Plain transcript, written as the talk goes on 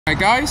Alright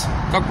guys,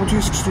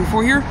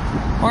 Dr.2624 here,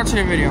 watching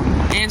a video.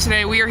 And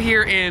today we are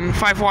here in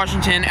Fife,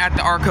 Washington at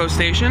the Arco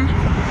station.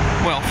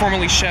 Well,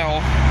 formerly Shell.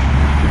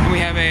 And we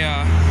have a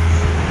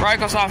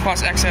Ryko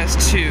Softgloss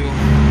XS2.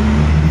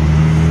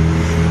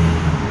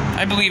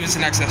 I believe it's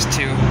an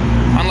XS2,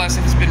 unless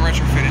if it's been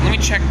retrofitted. Let me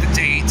check the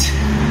date.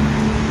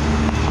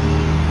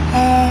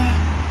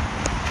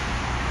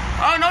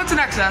 Oh no, it's an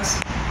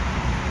XS.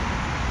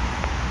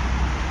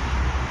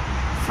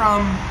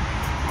 From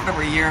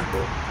whatever year.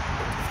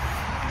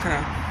 Kind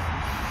of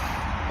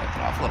wipe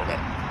it off a little bit.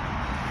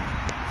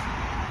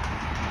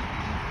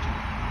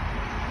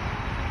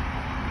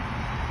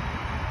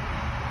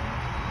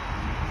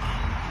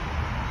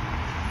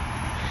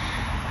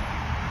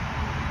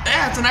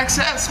 Yeah, it's an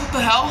XS. What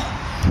the hell?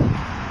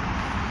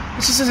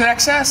 This just is an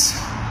XS.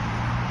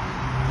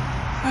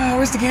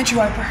 Where's the gantry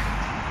wiper?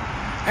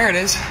 There it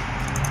is.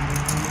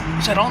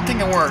 Which I don't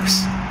think it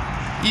works.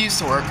 It used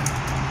to work.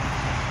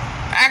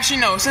 Actually,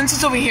 no. Since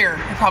it's over here,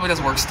 it probably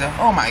does work still.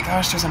 Oh my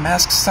gosh, there's a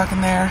mask stuck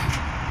in there.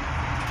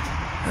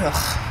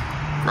 Ugh.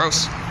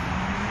 Gross.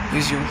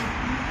 Use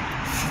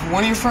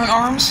one of your front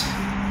arms.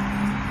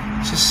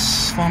 It's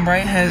just Swan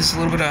Bright has a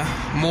little bit of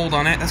mold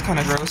on it. That's kind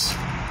of gross.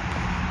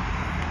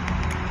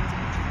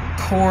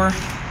 Core.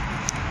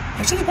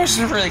 Actually, the brushes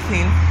are really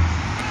clean.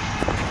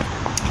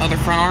 Other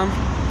front arm.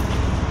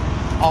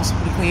 Also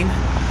pretty clean.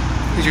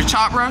 Here's your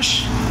top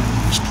brush.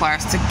 It's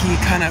plasticky,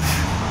 kind of.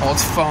 Well,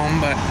 it's foam,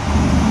 but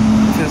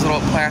it feels a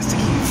little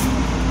plasticky.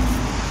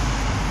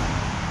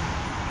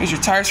 Here's your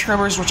tire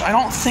scrubbers, which I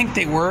don't think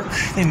they work.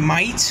 They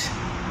might.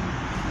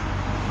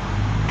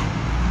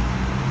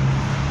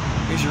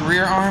 Here's your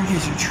rear arm.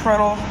 Here's your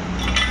treadle.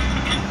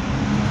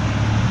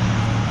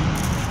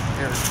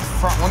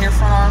 One of your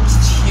front arms.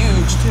 It's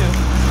huge, too.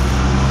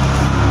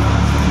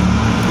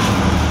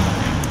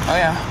 Oh,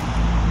 yeah.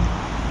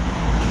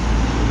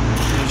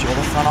 Here's your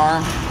other front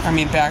arm. I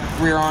mean,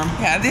 rear arm.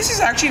 Yeah, this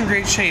is actually in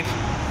great shape.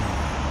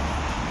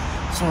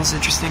 This one's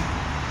interesting.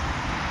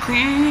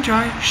 Clean,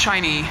 dry,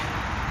 shiny.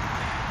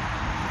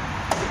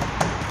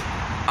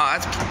 Oh,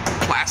 that's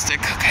plastic.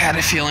 Okay, I had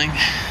a feeling.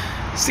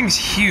 This thing's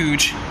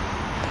huge.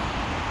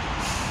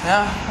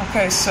 Yeah,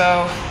 okay,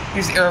 so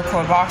here's the error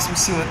code box. Let me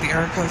see what the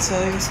error code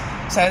says.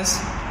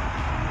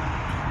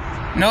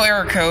 No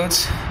error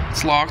codes.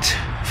 It's locked,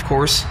 of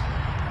course.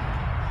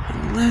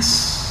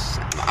 Unless...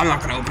 I'm not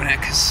going to open it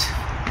because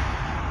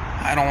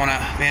I don't want to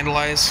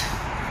vandalize.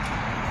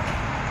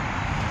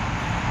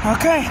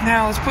 Okay,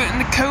 now let's put in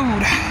the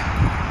code.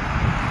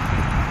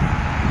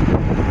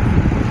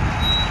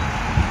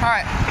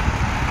 Alright.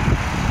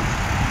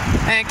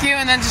 Thank you,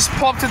 and then just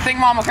pull up to the thing,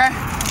 Mom, okay?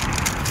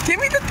 Give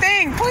me the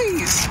thing,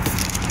 please.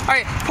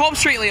 Alright, pull up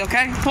straightly,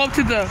 okay? Pull up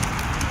to the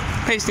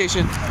pay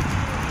station.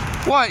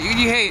 What?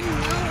 You hate?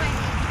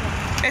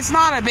 It's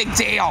not a big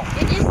deal.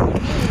 It is to me.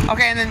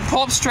 Okay, and then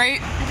pull up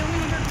straight. I don't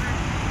want to hurt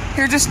my...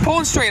 Here, just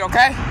pull it straight,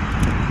 okay?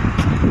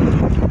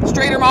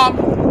 Straighter, Mom.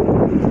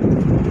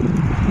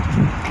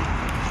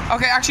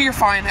 Okay, actually, you're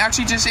fine.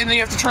 Actually, just, and then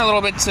you have to turn a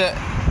little bit to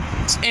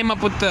aim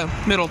up with the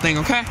middle thing,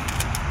 okay?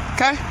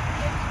 Okay?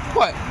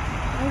 What?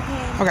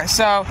 Okay. Okay,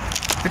 so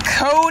the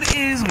code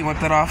is, let me wipe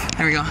that off.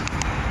 There we go.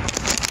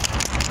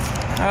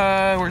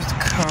 Where's the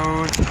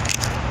code?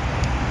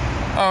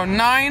 Oh,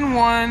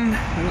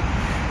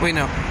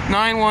 91964.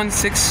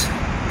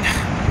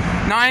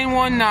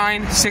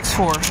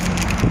 91964.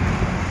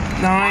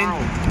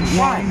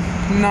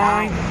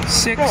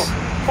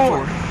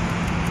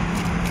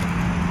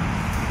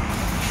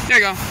 There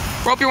you go.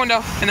 Roll up your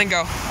window and then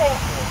go.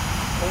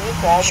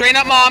 Straighten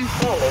up, Mom.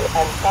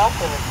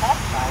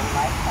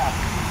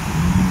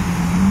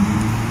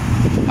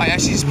 Oh yeah,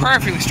 she's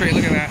perfectly straight.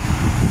 Look at that.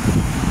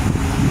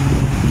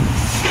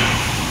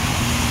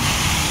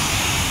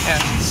 Yeah,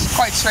 she's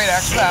quite straight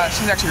actually.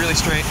 She's actually really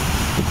straight.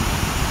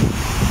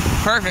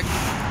 Perfect.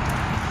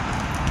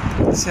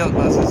 Let's see how it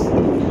buzzes.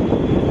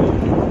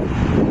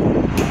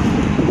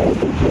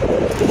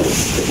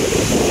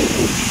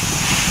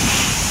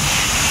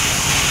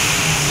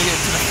 Get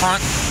it to the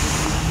front.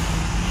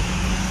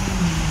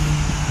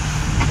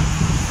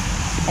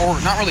 Or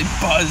not really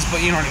buzz,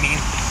 but you know what I mean.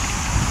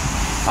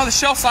 Oh, the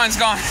shelf sign's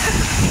gone.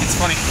 It's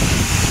funny.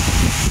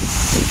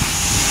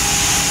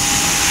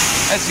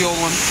 That's the old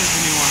one. This is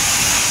the new one.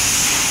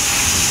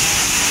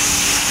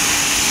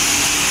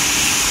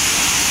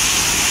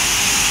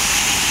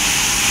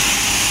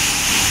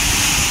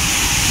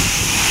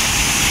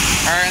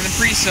 Alright, and the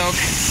pre-soak,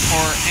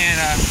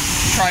 and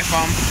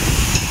tri-foam.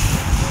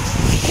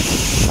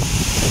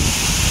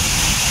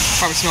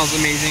 Probably smells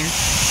amazing.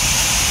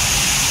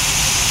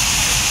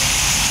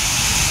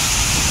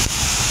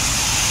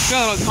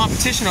 Got a little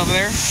competition over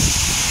there.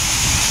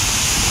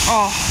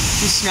 Oh,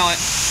 you smell it.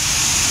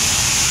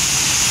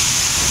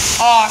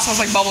 Oh, it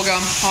smells like bubble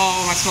gum.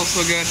 Oh, that smells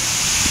so good.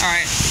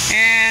 Alright,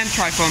 and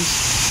tri-foams.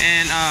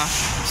 And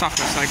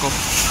Softgloss cycle.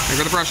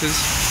 There go the brushes.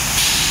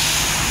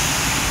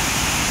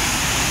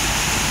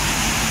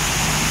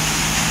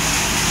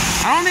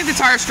 I don't think the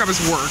tire scrubbers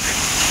work.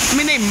 I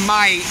mean, they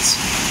might.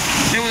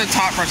 Maybe when the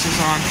top brush is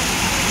on.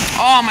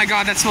 Oh my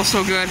god, that smells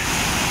so good.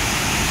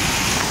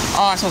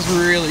 Oh, that smells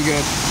really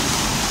good.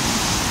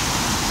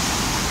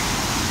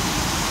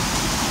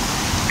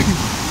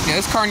 Yeah,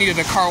 this car needed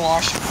a car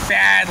wash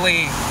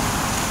badly.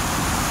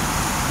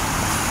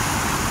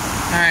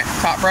 Alright,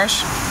 top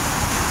brush.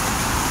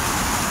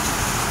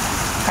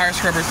 Tire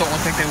scrubbers don't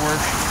look like they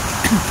work.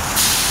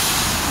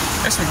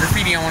 There's some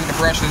graffiti on one of the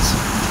brushes.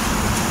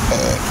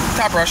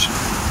 Top brush.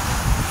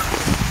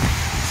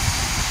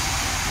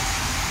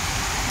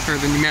 Or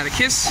the pneumatic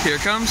kiss. Here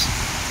it comes.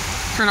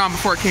 Turn on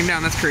before it came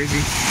down. That's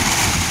crazy.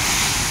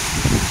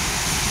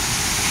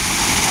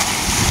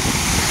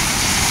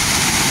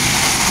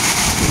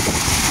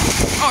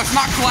 Oh, it's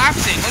not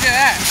collapsing. Look at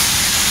that.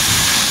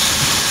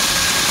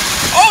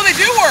 Oh, they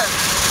do work.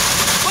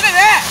 Look at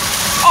that.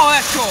 Oh,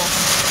 that's cool.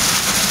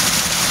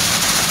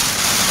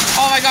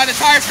 Oh my god, the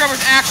tire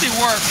scrubbers actually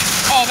work.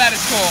 Oh, that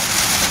is cool.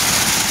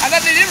 I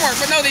thought they didn't work,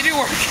 but no, they do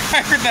work.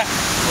 I heard that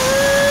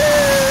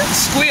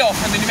squeal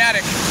from the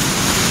pneumatic.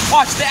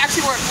 Watch, they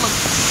actually work. Look.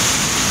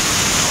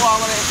 Well,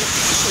 I'm gonna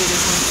show you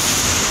this one.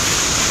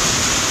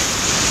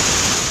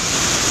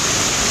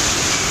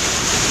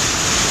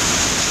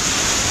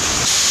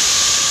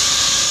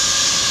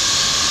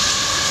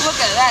 Look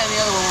at that, and the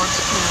other one works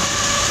too.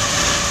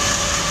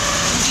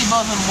 You see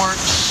both of them work.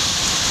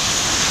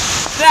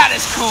 That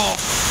is cool.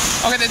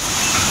 Okay, the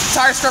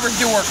tire scrubbers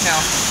do work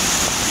now.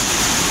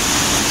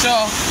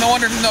 So, no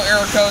wonder there's no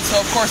error code, so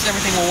of course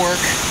everything will work.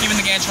 Even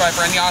the gantry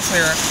wiper and the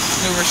oscillator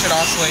mover should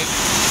oscillate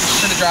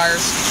for the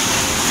dryers.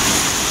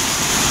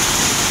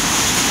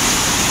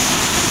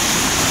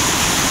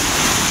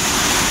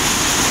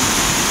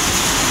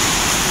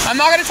 I'm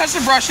not going to touch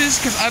the brushes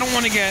because I don't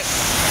want to get...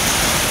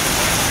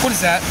 What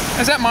is that?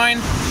 Is that mine?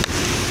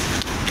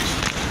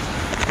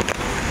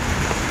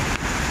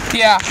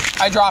 Yeah,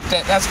 I dropped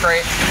it. That's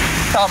great.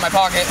 Fell in my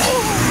pocket.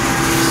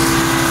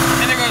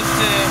 And there goes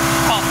the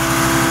pump.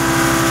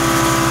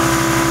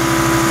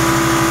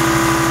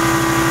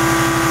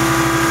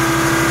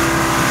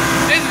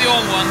 This is the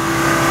old one.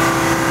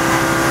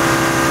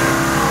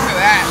 Look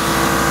at that.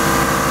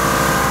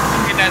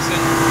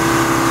 Incandescent.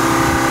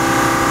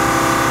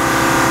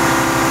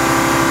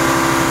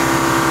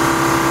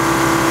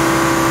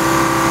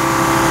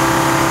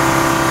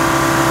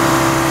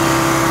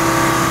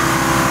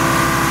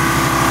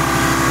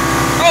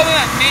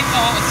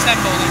 Oh,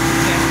 assembled, I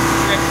should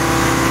say.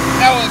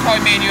 That one was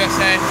probably made in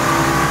USA.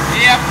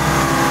 Yep.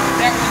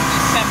 That one's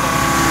assembled.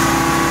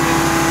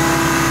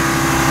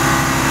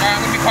 Alright,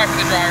 I'm going to be quiet for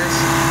the dryers.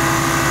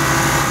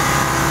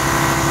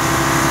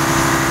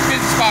 It's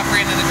the spot for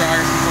in the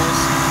dryers, of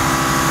course.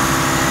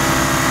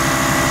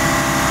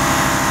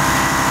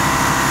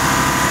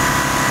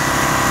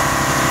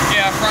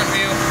 Yeah, front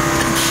view.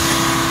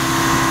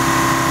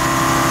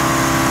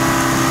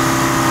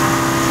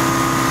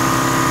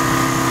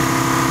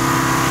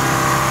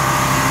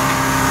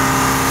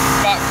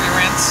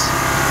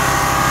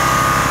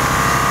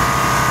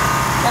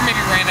 Or maybe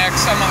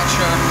Rain-X, I'm not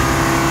sure.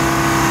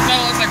 No,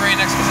 it looks like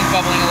Rain-X because it's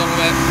bubbling a little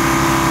bit.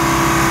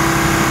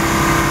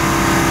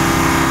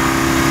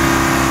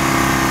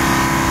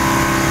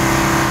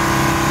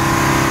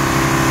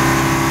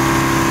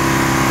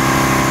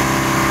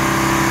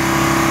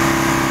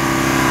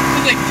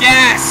 It's like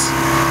gas!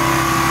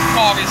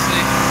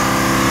 Obviously.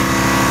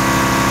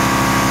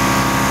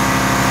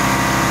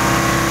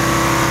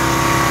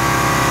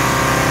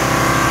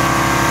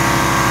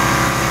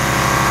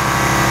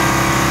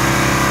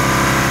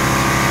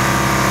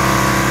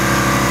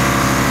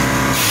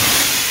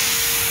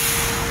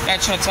 That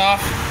shuts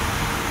off.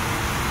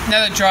 Now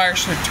the dryer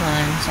should turn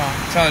on.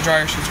 So the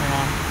dryer should turn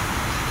on.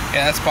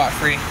 Yeah, that's spot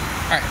free.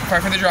 Alright,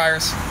 quiet for the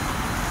dryers.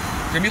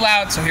 It's gonna be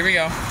loud, so here we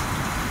go.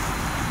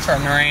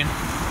 Starting to rain.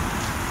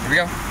 Here we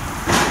go.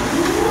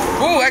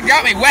 Ooh, that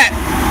got me wet.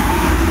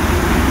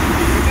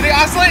 Do they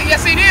oscillate?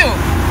 Yes, they do.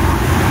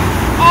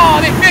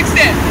 Oh, they fixed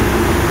it.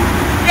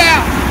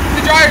 Yeah,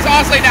 the dryers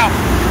oscillate now.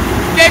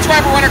 Gauge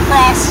wiper went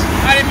across.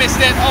 I didn't miss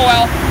it. Oh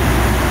well.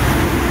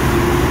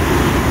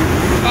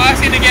 Oh, I've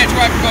seen the gauge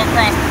wiper go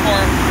across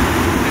before.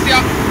 The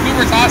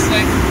movers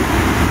oscillate.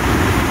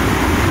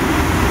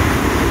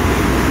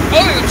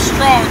 Those are some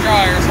strong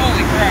dryers.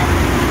 Holy crap.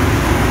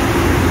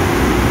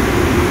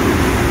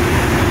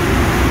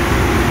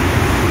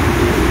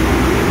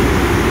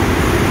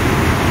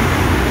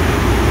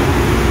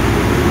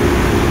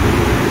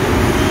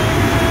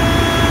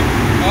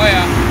 Oh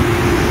yeah.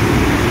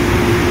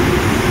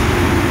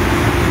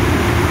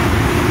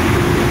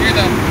 Hear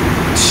the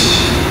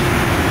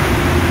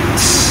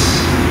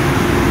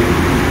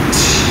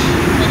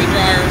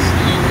dryers,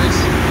 maneuvers.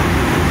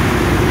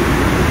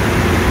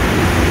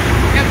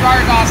 Yeah,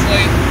 dryers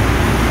oscillate.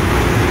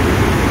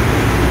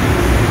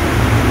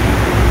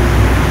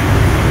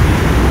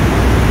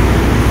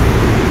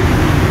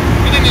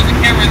 I think there's a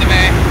camera in the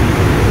bay.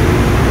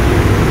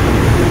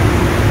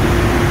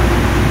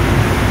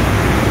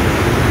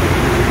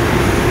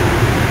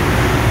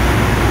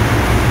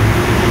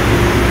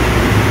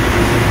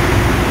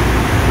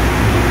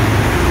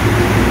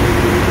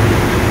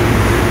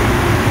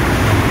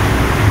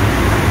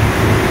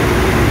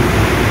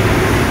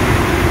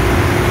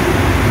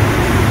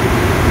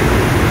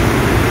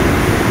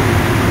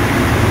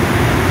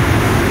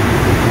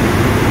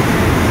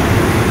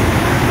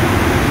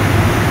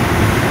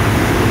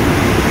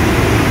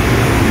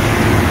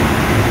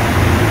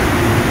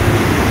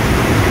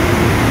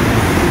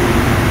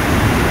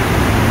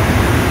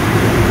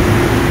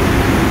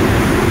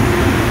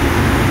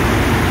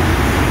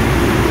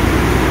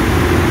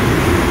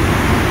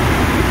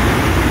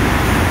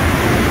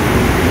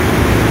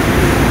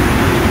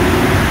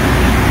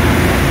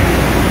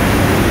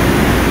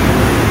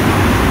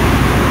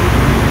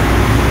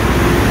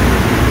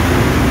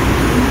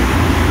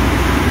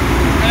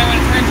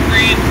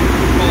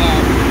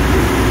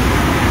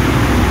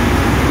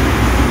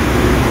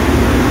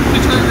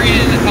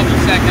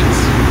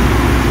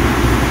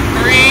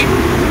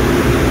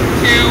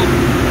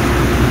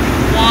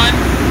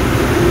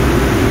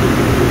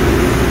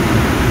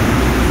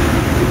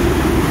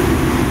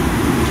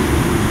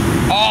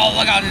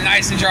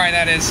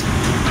 that is.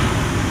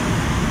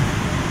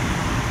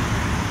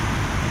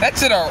 That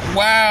did a,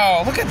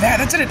 wow, look at that.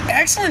 That did an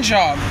excellent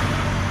job.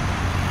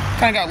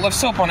 Kind of got left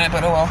soap on it,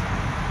 but oh well.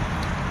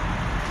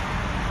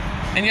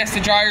 And yes, the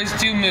dryers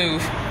do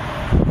move.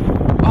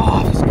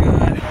 Oh, that's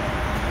good.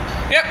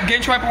 Yep,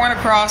 gauge wiper went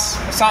across.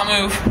 It's not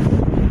move.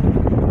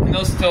 And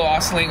those still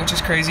oscillate, which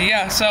is crazy.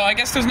 Yeah, so I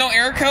guess there's no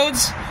error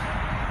codes.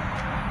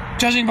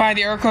 Judging by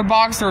the error code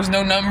box, there was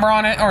no number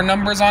on it, or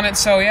numbers on it.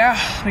 So yeah,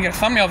 let me get a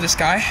thumbnail of this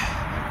guy.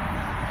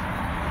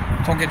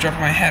 Don't get dropped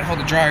on my head. Hold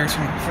the dryers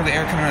for the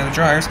air coming out of the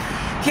dryers.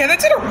 Yeah,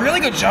 that did a really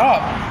good job.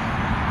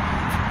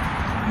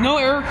 No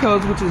error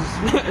codes, which is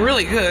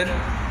really good.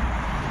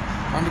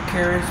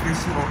 Undercarriage, this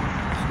little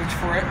switch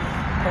for it.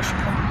 Pressure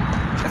pump.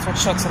 That's what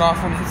shuts it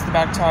off when it hits the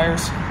back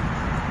tires.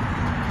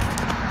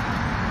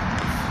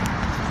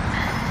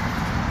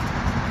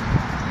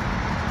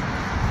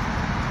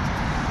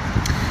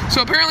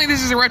 So apparently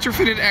this is a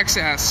retrofitted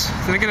XS.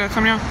 Did I get a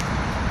thumbnail?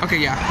 Okay,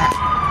 yeah.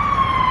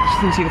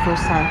 Just didn't see the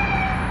first time.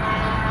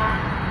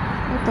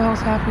 What the hell's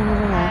happening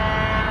over there?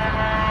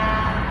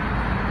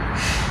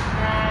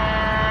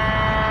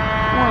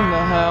 What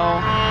the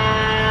hell?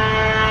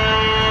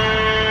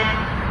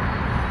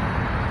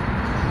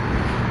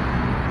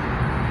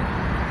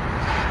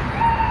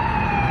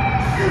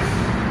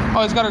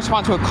 Oh, he's got to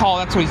respond to a call.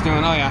 That's what he's doing.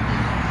 Oh, yeah.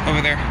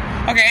 Over there.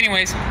 Okay,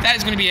 anyways, that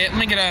is going to be it. Let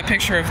me get a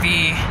picture of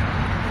the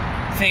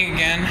thing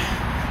again.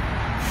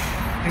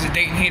 There's a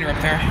Dayton heater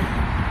up there.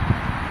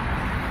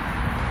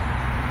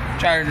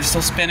 Gyros are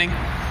still spinning.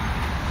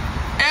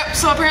 Yep,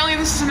 so apparently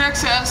this is an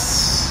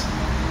XS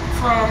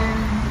from,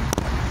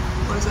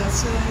 what does that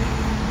say?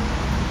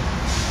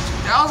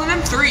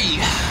 2003.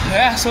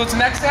 Yeah, so it's an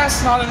XS,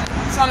 it's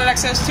not an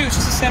XS2, it's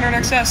just a standard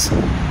XS.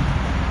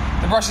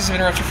 The brushes have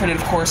been retrofitted,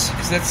 of course,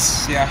 because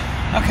that's, yeah.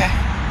 Okay.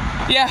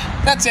 Yeah,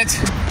 that's it.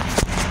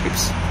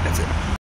 Oops.